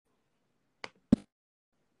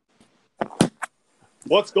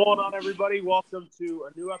What's going on, everybody? Welcome to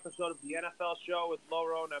a new episode of the NFL Show with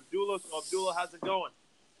Loro and Abdulla. So, Abdulla, how's it going?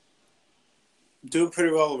 Doing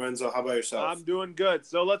pretty well, Lorenzo. How about yourself? I'm doing good.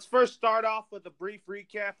 So, let's first start off with a brief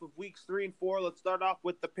recap of weeks 3 and 4. Let's start off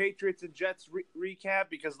with the Patriots and Jets recap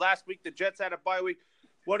because last week the Jets had a bye week.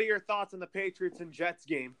 What are your thoughts on the Patriots and Jets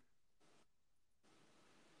game?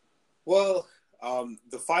 Well,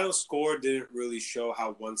 the final score didn't really show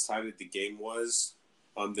how one-sided the game was.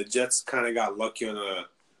 The Jets kind of got lucky on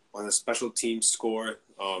a special team score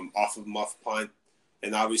off of muff punt,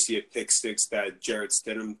 and obviously a pick six that Jarrett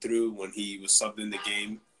Stidham threw when he was subbed in the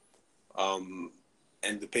game.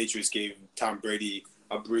 And the Patriots gave Tom Brady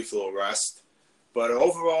a brief little rest. But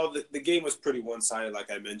overall, the game was pretty one-sided,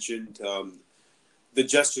 like I mentioned. The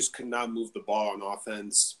Jets just could not move the ball on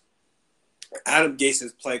offense. Adam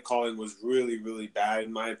Gase's play calling was really, really bad,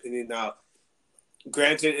 in my opinion. Now,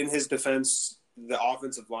 granted, in his defense, the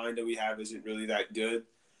offensive line that we have isn't really that good.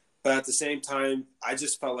 But at the same time, I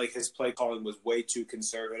just felt like his play calling was way too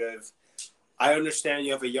conservative. I understand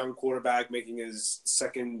you have a young quarterback making his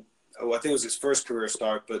second – I think it was his first career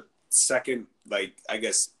start, but second,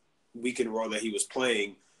 week in a row that he was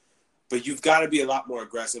playing. But you've got to be a lot more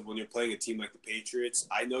aggressive when you're playing a team like the Patriots.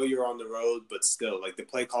 I know you're on the road, but still, the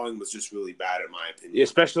play calling was just really bad, in my opinion. Yeah,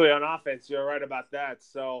 especially on offense. You're right about that.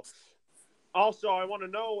 So, also, I want to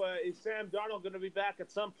know, is Sam Darnold going to be back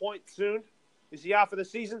at some point soon? Is he out for the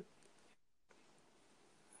season?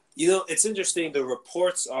 You know, it's interesting. The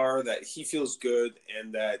reports are that he feels good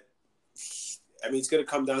and that, it's going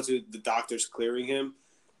to come down to the doctors clearing him.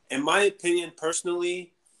 In my opinion,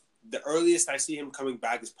 personally, the earliest I see him coming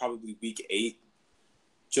back is probably week 8,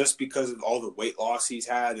 just because of all the weight loss he's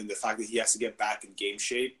had and the fact that he has to get back in game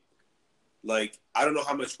shape. I don't know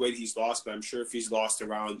how much weight he's lost, but I'm sure if he's lost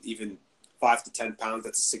around even 5 to 10 pounds,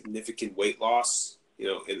 that's a significant weight loss,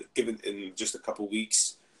 given in just a couple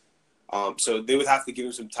weeks. So they would have to give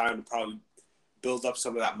him some time to probably build up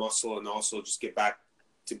some of that muscle and also just get back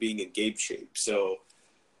to being in game shape. So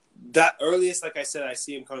that earliest, like I said, I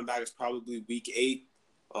see him coming back is probably week 8.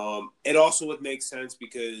 It also would make sense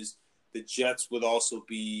because the Jets would also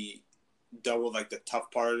be done with the tough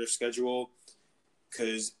part of their schedule.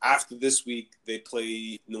 Because after this week, they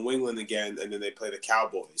play New England again, and then they play the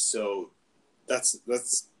Cowboys. So that's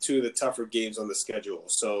 2 of the tougher games on the schedule.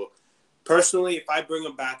 So personally, if I bring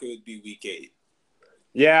them back, it would be week 8.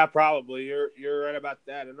 Yeah, probably. You're right about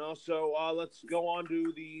that. And also, let's go on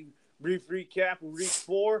to the brief recap of week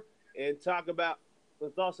 4 and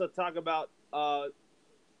let's also talk about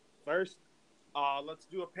first, let's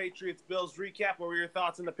do a Patriots-Bills recap. What were your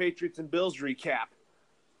thoughts on the Patriots and Bills recap?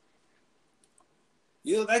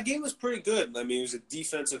 That game was pretty good. It was a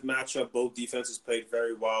defensive matchup. Both defenses played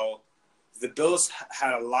very well. The Bills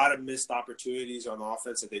had a lot of missed opportunities on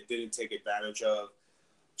offense that they didn't take advantage of.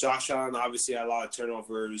 Josh Allen obviously had a lot of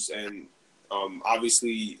turnovers, and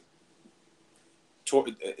obviously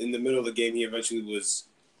in the middle of the game, he eventually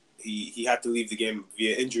he had to leave the game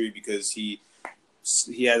via injury because he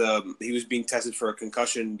was being tested for a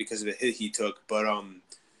concussion because of a hit he took. But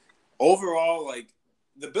overall,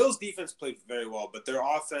 the Bills' defense played very well, but their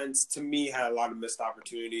offense, to me, had a lot of missed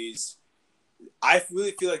opportunities. I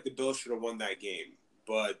really feel like the Bills should have won that game,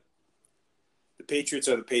 but the Patriots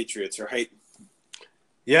are the Patriots, right?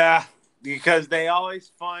 Yeah, because they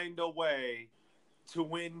always find a way to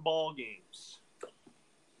win ball games.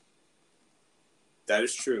 That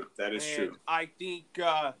is true. That is true. I think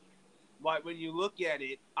when you look at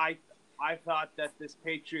it, I thought that this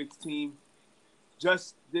Patriots team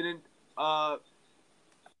just didn't. I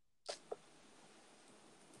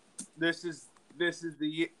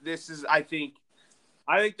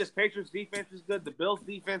think this Patriots defense is good. The Bills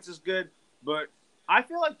defense is good, but I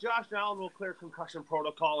feel like Josh Allen will clear concussion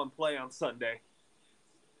protocol and play on Sunday.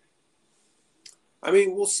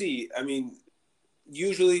 We'll see.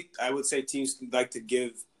 Usually I would say teams like to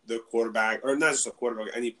give the quarterback, or not just a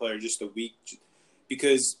quarterback, any player, just a week,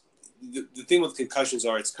 because the thing with concussions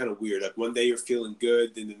it's kind of weird. One day you're feeling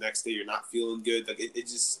good, then the next day you're not feeling good. It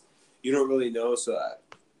just, you don't really know. So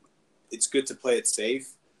it's good to play it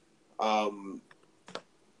safe.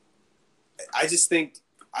 I just think,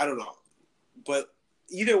 I don't know. But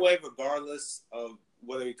either way, regardless of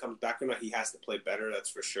whether he comes back or not, he has to play better. That's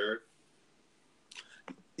for sure.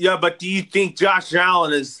 Yeah, but do you think Josh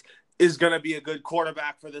Allen is going to be a good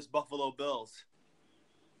quarterback for this Buffalo Bills?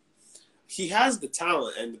 He has the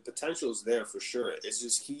talent and the potential is there for sure. It's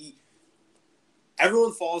just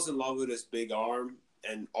everyone falls in love with his big arm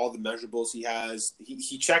and all the measurables he has.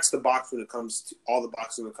 He checks the box when it comes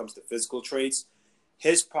to physical traits.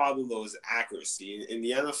 His problem, though, is accuracy. In the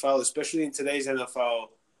NFL, especially in today's NFL,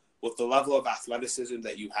 with the level of athleticism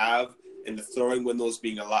that you have and the throwing windows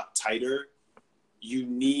being a lot tighter, you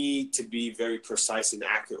need to be very precise and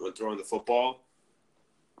accurate when throwing the football,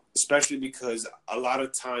 especially because a lot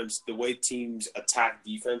of times the way teams attack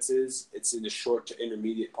defenses, it's in the short to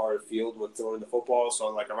intermediate part of the field when throwing the football. So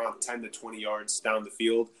like around 10 to 20 yards down the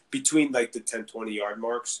field, between like the 10, 20-yard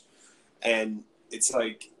marks. And it's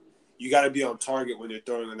like you got to be on target when you're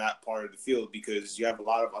throwing in that part of the field because you have a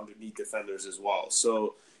lot of underneath defenders as well.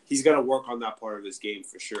 So he's got to work on that part of his game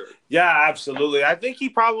for sure. Yeah, absolutely. I think he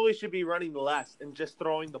probably should be running less and just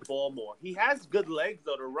throwing the ball more. He has good legs,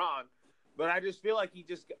 though, to run. But I just feel like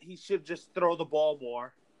he should just throw the ball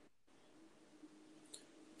more.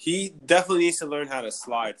 He definitely needs to learn how to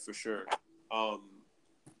slide for sure.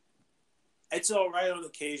 It's all right on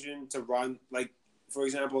occasion to run. Like, for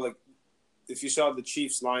example, like if you saw the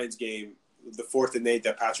Chiefs-Lions game, the 4th and 8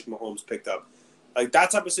 that Patrick Mahomes picked up, like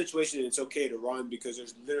that type of situation, it's okay to run because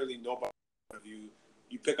there's literally nobody in front of you.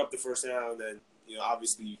 You pick up the first down, and then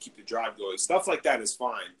obviously you keep the drive going. Stuff like that is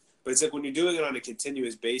fine. But it's like when you're doing it on a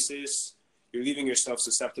continuous basis, you're leaving yourself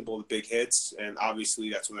susceptible to big hits, and obviously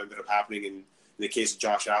that's what ended up happening in the case of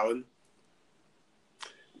Josh Allen.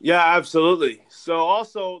 Yeah, absolutely. So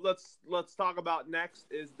also let's talk about next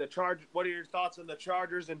is the Chargers. What are your thoughts on the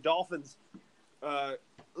Chargers and Dolphins?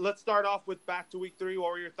 Let's start off with back to week 3.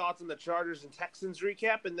 What were your thoughts on the Chargers and Texans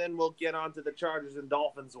recap, and then we'll get on to the Chargers and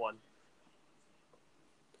Dolphins one.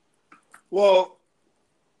 Well,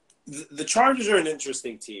 the Chargers are an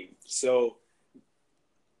interesting team. So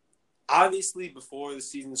obviously, before the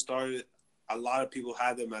season started, a lot of people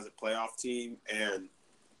had them as a playoff team and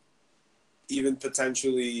even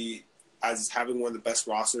potentially as having one of the best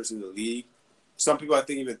rosters in the league. Some people, I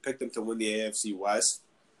think, even picked them to win the AFC West.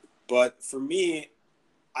 But for me,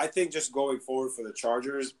 I think just going forward for the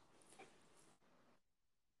Chargers,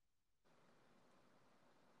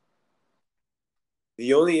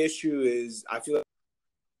 the only issue is I feel like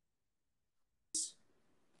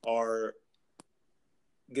are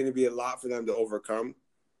going to be a lot for them to overcome.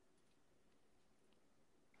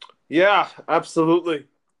 Yeah, absolutely.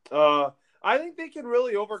 I think they can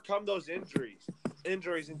really overcome those injuries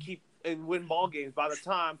and win ball games by the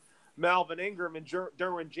time Melvin Ingram and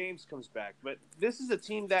Derwin James comes back. But this is a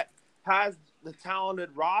team that has the talented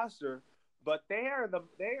roster, but they are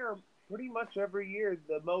pretty much every year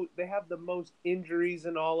they have the most injuries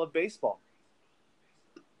in all of baseball.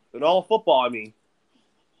 In all of football, I mean.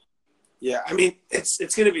 Yeah, I mean, it's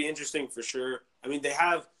going to be interesting for sure. I mean, they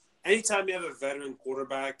have – anytime you have a veteran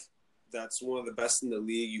quarterback that's one of the best in the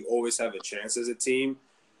league, you always have a chance as a team.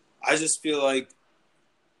 I just feel like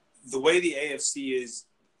the way the AFC is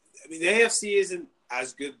 – I mean, the AFC isn't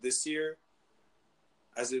as good this year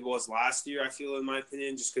as it was last year, I feel, in my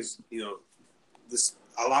opinion, just because,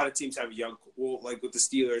 a lot of teams have young – well, like with the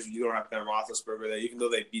Steelers, you don't have Ben Roethlisberger there. Even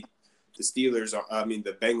though they beat the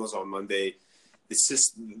the Bengals on Monday – it's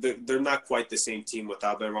just they're not quite the same team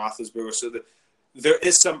without Ben Roethlisberger. So there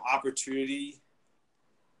is some opportunity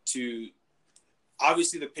to –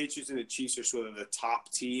 obviously the Patriots and the Chiefs are sort of the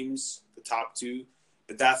top teams, the top two.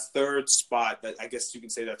 But that third spot, that I guess you can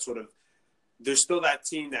say that sort of – there's still that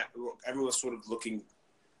team that everyone's sort of looking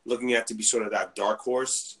at to be sort of that dark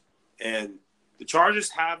horse. And the Chargers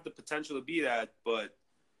have the potential to be that, but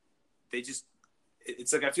they just –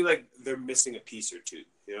 it's like I feel like they're missing a piece or two.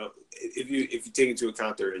 If you take into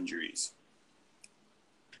account their injuries.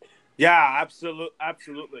 Yeah,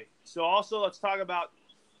 absolutely. So also let's talk about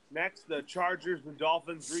next the Chargers and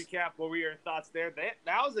Dolphins recap. What were your thoughts there?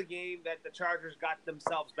 That was a game that the Chargers got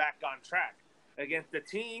themselves back on track against a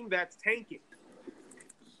team that's tanking.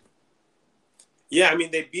 Yeah, I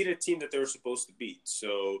mean they beat a team that they were supposed to beat.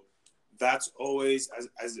 So that's always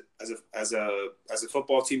as a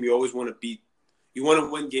football team, you always want to beat. You want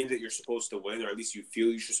to win games that you're supposed to win, or at least you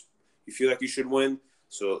feel like you should win.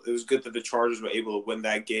 So it was good that the Chargers were able to win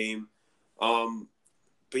that game. But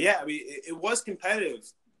yeah, I mean, it was competitive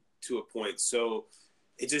to a point. So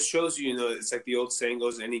it just shows you, it's like the old saying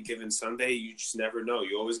goes, any given Sunday, you just never know.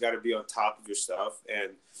 You always got to be on top of your stuff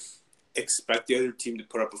and expect the other team to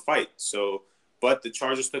put up a fight. So, but the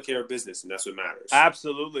Chargers took care of business, and that's what matters.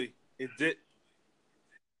 Absolutely. It did.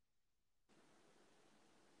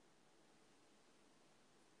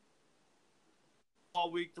 All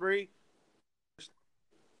week 3.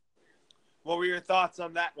 What were your thoughts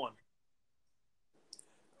on that one?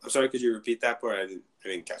 I'm sorry, could you repeat that part? I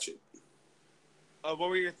didn't catch it. What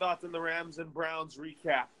were your thoughts on the Rams and Browns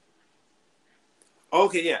recap?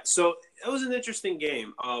 Okay, yeah. So it was an interesting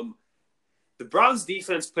game. The Browns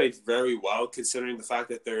defense played very well, considering the fact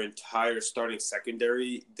that their entire starting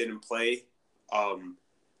secondary didn't play.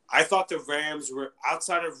 I thought the Rams were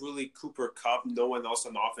outside of really Cooper Kupp. No one else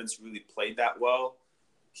on offense really played that well.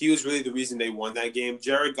 He was really the reason they won that game.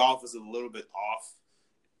 Jared Goff was a little bit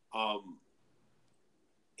off.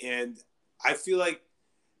 And I feel like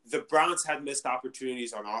the Browns had missed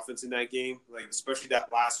opportunities on offense in that game, like especially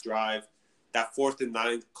that last drive, that 4th and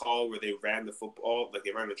 9 call where they ran the football, like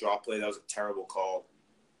they ran a draw play. That was a terrible call.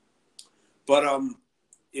 But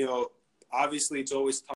obviously it's always tough